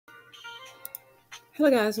Hello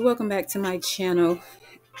guys, welcome back to my channel.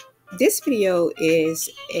 This video is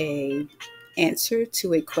a answer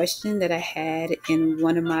to a question that I had in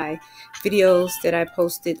one of my videos that I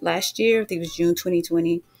posted last year. I think it was June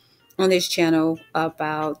 2020 on this channel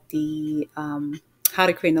about the how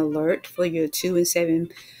to create an alert for your 2 and 7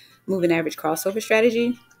 moving average crossover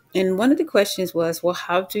strategy. And one of the questions was, well,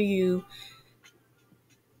 how do you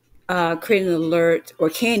create an alert, or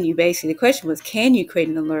can you basically, the question was, can you create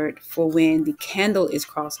an alert for when the candle is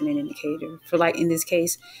crossing an indicator? For like in this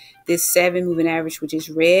case, this 7 moving average, which is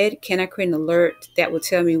red, can I create an alert that will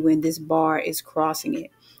tell me when this bar is crossing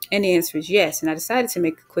it? And the answer is yes. And I decided to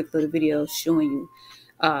make a quick little video showing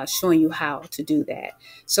you how to do that.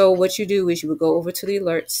 So what you do is you would go over to the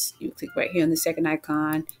alerts. You click right here on the second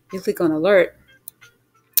icon. You click on alert,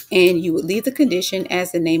 and you would leave the condition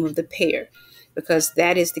as the name of the pair, because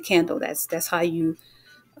that is the candle. That's how you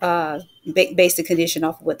base the condition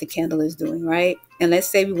off of what the candle is doing, right? And let's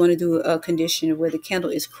say we want to do a condition where the candle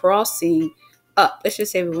is crossing up. Let's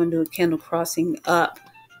just say we want to do a candle crossing up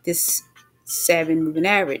this 7 moving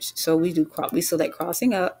average. So we select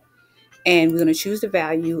crossing up, and we're going to choose the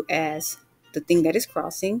value as the thing that is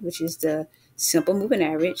crossing, which is the simple moving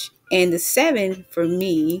average. And the 7 for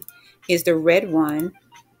me is the red one,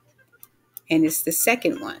 and it's the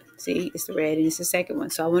second one. See, it's the red and it's the second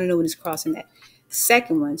one. So I want to know when it's crossing that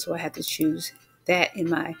second one. So I have to choose that in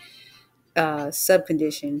my sub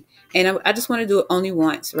condition. And I just want to do it only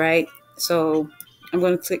once, right? So I'm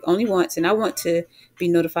going to click only once, and I want to be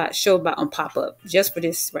notified, show about on pop-up just for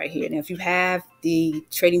this right here. Now, if you have the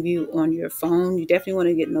TradingView on your phone, you definitely want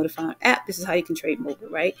to get notified on app. This is how you can trade mobile,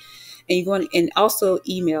 right? And you're going to, and also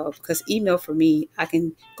email, because email for me, I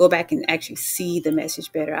can go back and actually see the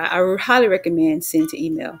message better. I highly recommend send to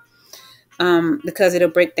email because it'll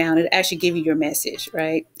break down. It'll actually give you your message,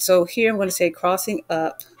 right? So here I'm going to say crossing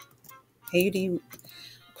up, AUD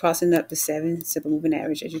crossing up the 7 simple moving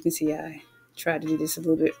average. As you can see, I tried to do this a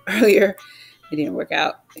little bit earlier. It didn't work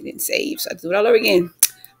out. It didn't save, so I have to do it all over again.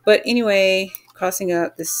 But anyway, crossing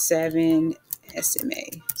up the 7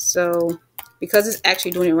 SMA. So because it's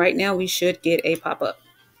actually doing it right now, we should get a pop-up.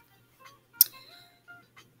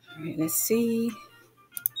 All right, let's see.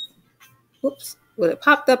 Whoops. Well, it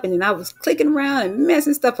popped up, and then I was clicking around and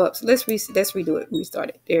messing stuff up. So let's redo it. Restart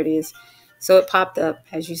it. There it is. So it popped up,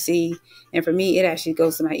 as you see. And for me, it actually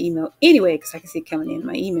goes to my email anyway, because I can see it coming in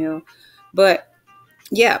my email. But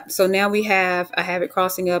yeah, so now I have it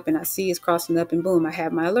crossing up, and I see it's crossing up, and boom, I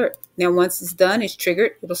have my alert. Now, once it's done, it's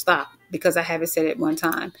triggered, it'll stop because I have it set at one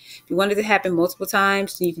time. If you want it to happen multiple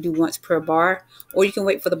times, then you can do once per bar, or you can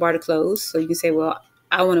wait for the bar to close. So you can say, well,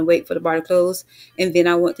 I want to wait for the bar to close, and then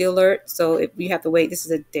I want the alert. So if you have to wait, this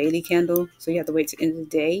is a daily candle, so you have to wait to the end of the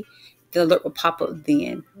day. The alert will pop up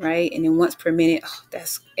then, right? And then once per minute,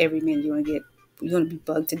 that's every minute you're going to be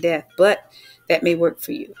bugged to death, but that may work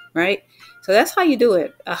for you, right? So that's how you do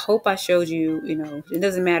it. I hope I showed you, it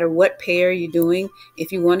doesn't matter what pair you're doing.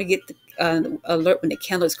 If you want to get the alert when the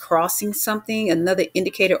candle is crossing something, another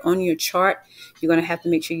indicator on your chart, you're going to have to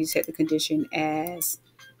make sure you set the condition as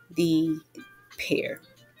the pair,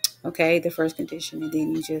 okay, the first condition, and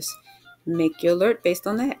then you just make your alert based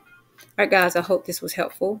on that. All right, guys, I hope this was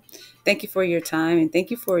helpful. Thank you for your time, and thank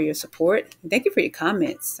you for your support. And thank you for your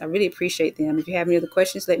comments. I really appreciate them. If you have any other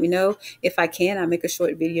questions, let me know. If I can, I'll make a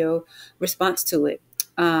short video response to it.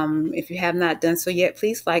 If you have not done so yet,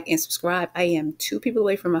 please like and subscribe. I am 2 people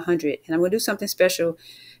away from 100, and I'm going to do something special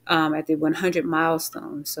at the 100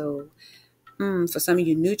 milestone. So for some of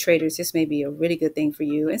you new traders, this may be a really good thing for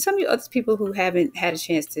you. And some of you other people who haven't had a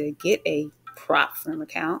chance to get a prop firm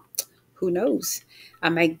account, who knows? I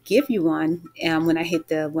might give you one when I hit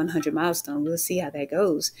the 100 milestone. We'll see how that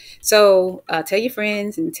goes. So tell your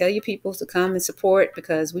friends and tell your people to come and support,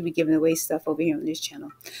 because we'll be giving away stuff over here on this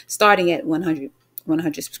channel, starting at 100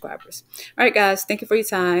 subscribers. All right, guys, thank you for your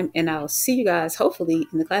time, and I'll see you guys hopefully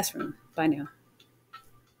in the classroom. Bye now.